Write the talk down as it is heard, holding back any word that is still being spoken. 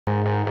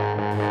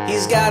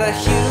He's got a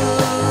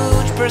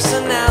huge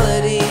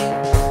personality.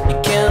 You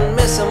can't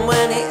miss him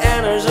when he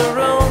enters a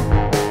room.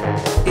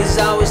 He's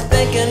always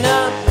thinking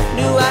up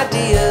new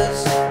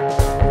ideas,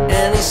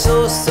 and he's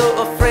so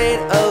afraid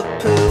of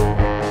poo.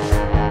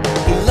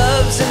 He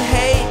loves and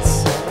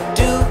hates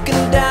Duke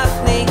and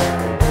Daphne.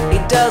 He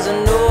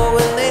doesn't know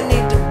when they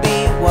need to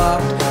be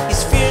walked.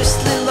 He's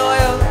fiercely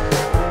loyal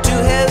to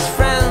his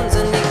friends,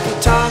 and he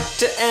can talk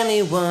to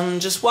anyone.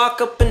 Just walk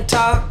up and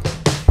talk.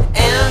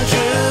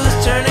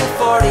 Andrew's turning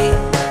 40,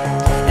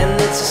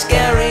 and it's a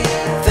scary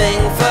thing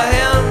for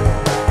him.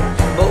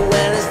 But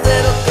when his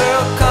little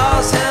girl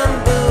calls him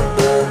Boo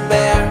Boo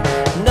Bear,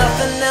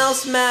 nothing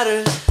else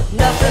matters,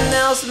 nothing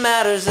else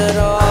matters at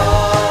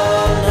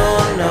all. No,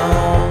 no.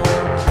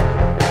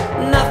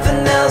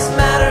 Nothing else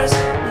matters,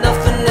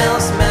 nothing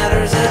else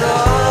matters at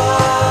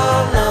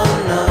all. No,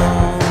 no.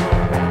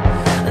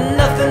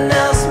 Nothing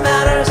else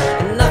matters,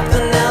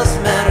 nothing else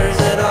matters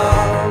at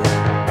all.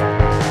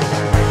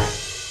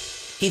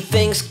 He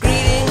thinks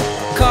greeting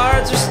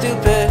cards are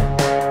stupid,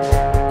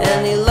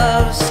 and he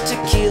loves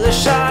tequila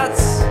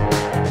shots.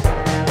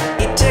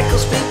 He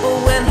tickles people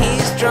when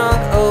he's drunk,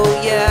 oh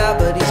yeah,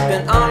 but he's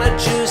been on a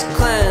juice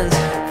cleanse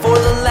for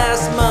the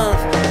last month.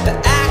 The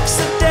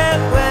accident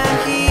when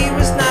he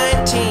was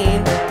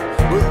 19,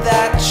 well,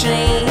 that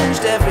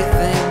changed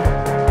everything.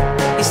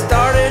 He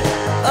started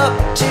up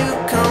 2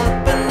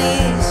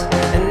 companies,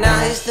 and now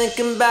he's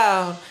thinking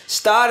about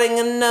starting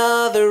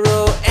another.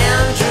 Oh,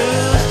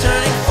 Andrew's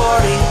turning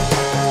 40,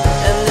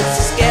 and it's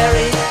a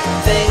scary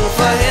thing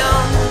for him.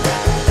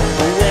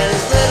 When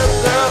his little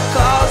girl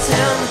calls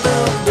him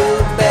Boo Boo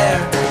Bear,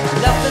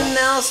 nothing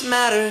else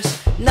matters,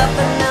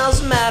 nothing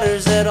else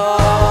matters at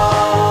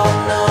all.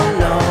 No,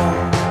 no.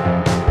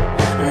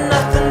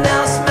 Nothing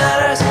else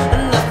matters,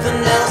 nothing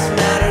else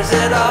matters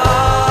at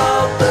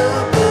all. Boo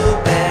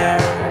Boo Bear.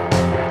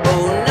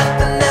 Oh,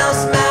 nothing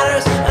else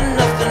matters,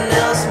 nothing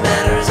else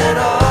matters at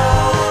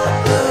all.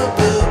 Boo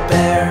Boo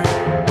Bear.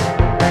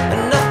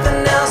 Nothing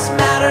else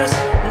matters,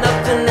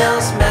 nothing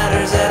else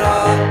matters at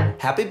all.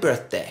 Happy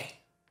birthday.